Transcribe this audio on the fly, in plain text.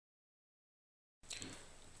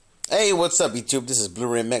Hey, what's up, YouTube? This is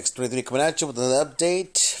Bluray MX23 coming at you with another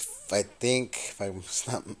update. I think,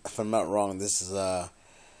 if I'm not wrong, this is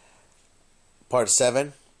part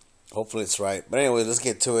 7. Hopefully it's right. But anyway, let's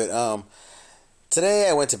get to it. Today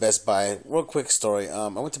I went to Best Buy. Real quick story. I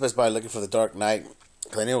went to Best Buy looking for the Dark Knight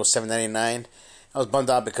because I knew it was $7.99. I was bummed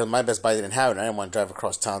out because my Best Buy didn't have it. I didn't want to drive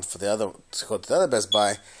across town to go to the other Best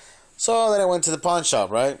Buy. So then I went to the pawn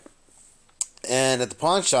shop, right? And at the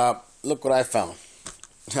pawn shop, look what I found.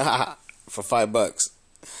 For $5.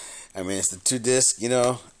 I mean, it's the 2-disc, and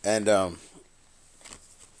if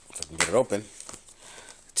I can get it open,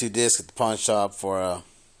 2-disc at the pawn shop for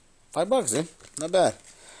 $5, dude. Not bad.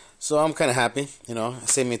 So I'm kind of happy, I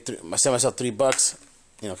saved myself $3,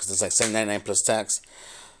 because it's like $7.99 plus tax.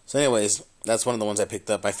 So anyways, that's one of the ones I picked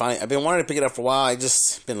up. I've been wanting to pick it up for a while. I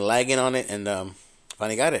just been lagging on it, and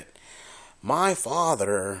finally got it. My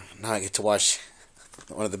father. Now I get to watch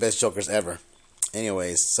one of the best Jokers ever.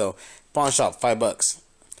 Anyways, so pawn shop, $5.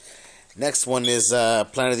 Next one is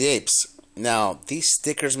Planet of the Apes. Now these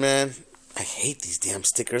stickers, man, I hate these damn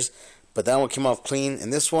stickers. But that one came off clean,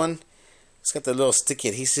 and this one, it's got the little sticky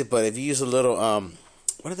adhesive. But if you use a little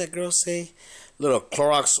what did that girl say? Little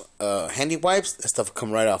Clorox handy wipes, that stuff will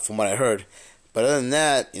come right off, from what I heard. But other than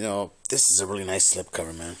that, this is a really nice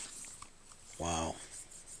slipcover, man. Wow,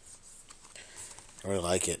 I really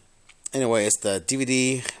like it. Anyway, it's the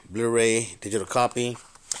DVD, Blu-ray, digital copy.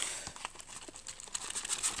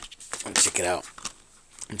 Let's check it out.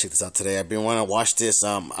 Let me check this out today. I've been wanting to watch this.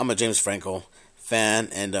 I'm a James Franco fan,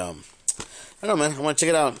 and I don't know, man. I want to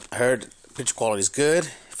check it out. I heard picture quality is good.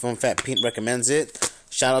 Film Fan Pete recommends it.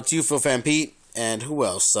 Shout out to you, Film Fan Pete. And who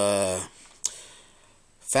else?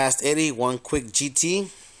 Fast Eddie, One Quick GT.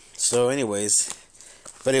 So, anyways,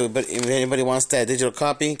 but if anybody wants that digital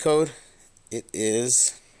copy code, it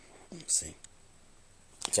is. Let's see.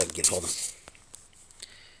 So I can get hold of it.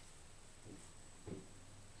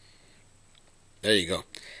 There you go.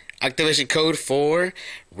 Activation code for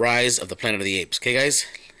Rise of the Planet of the Apes. Okay, guys?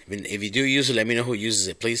 If you do use it, let me know who uses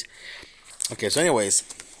it, please. Okay, so anyways,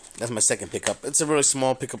 that's my second pickup. It's a really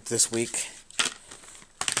small pickup this week.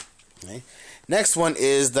 Okay. Next one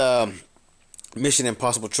is the Mission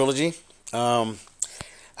Impossible trilogy. I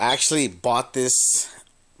actually bought this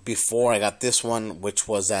before I got this one, which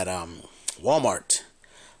was at Walmart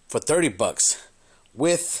for $30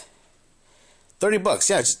 with $30.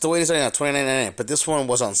 Yeah, just the way it is right now, $29.99. But this one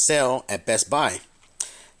was on sale at Best Buy.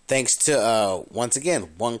 Thanks to once again,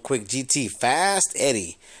 One Quick GT, Fast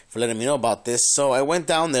Eddie, for letting me know about this. So I went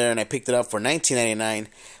down there and I picked it up for $19.99.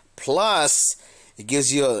 Plus, it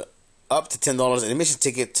gives you up to $10 admission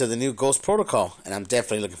ticket to the new Ghost Protocol, and I'm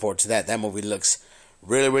definitely looking forward to that. That movie looks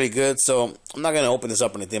really, really good. So I'm not gonna open this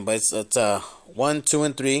up or anything, but it's 1, 2,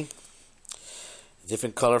 and 3,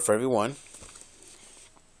 different color for every one.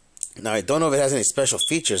 Now I don't know if it has any special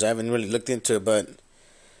features. I haven't really looked into it, but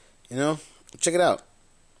check it out.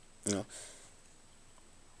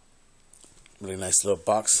 Really nice little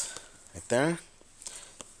box right there.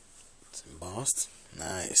 It's embossed.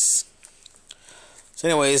 Nice. So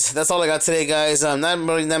anyways, that's all I got today, guys. Not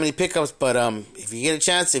really that many pickups, but if you get a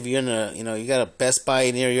chance, if you're in a, you got a Best Buy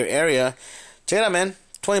near your area, check it out, man.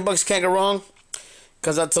 $20, can't go wrong.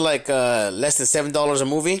 Comes out to like less than $7 a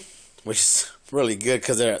movie, which is really good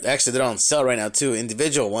because they're on sale right now too.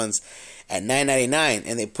 Individual ones at $9.99,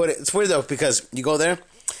 and they put it. It's weird though because you go there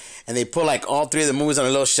and they put like all 3 of the movies on a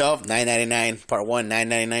little shelf. $9.99 part 1,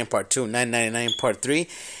 $9.99 part 2, $9.99 part 3,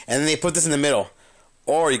 and then they put this in the middle.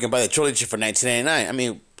 Or you can buy the trilogy for $19.99. I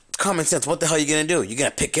mean, common sense. What the hell are you going to do? You're going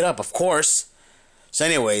to pick it up, of course. So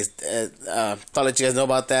anyways, thought I'd let you guys know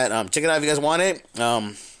about that. Check it out if you guys want it.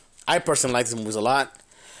 I personally like these movies a lot.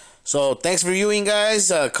 So thanks for viewing,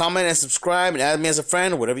 guys. Comment and subscribe and add me as a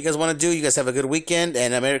friend. Whatever you guys want to do. You guys have a good weekend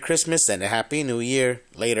and a Merry Christmas and a Happy New Year.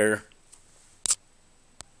 Later.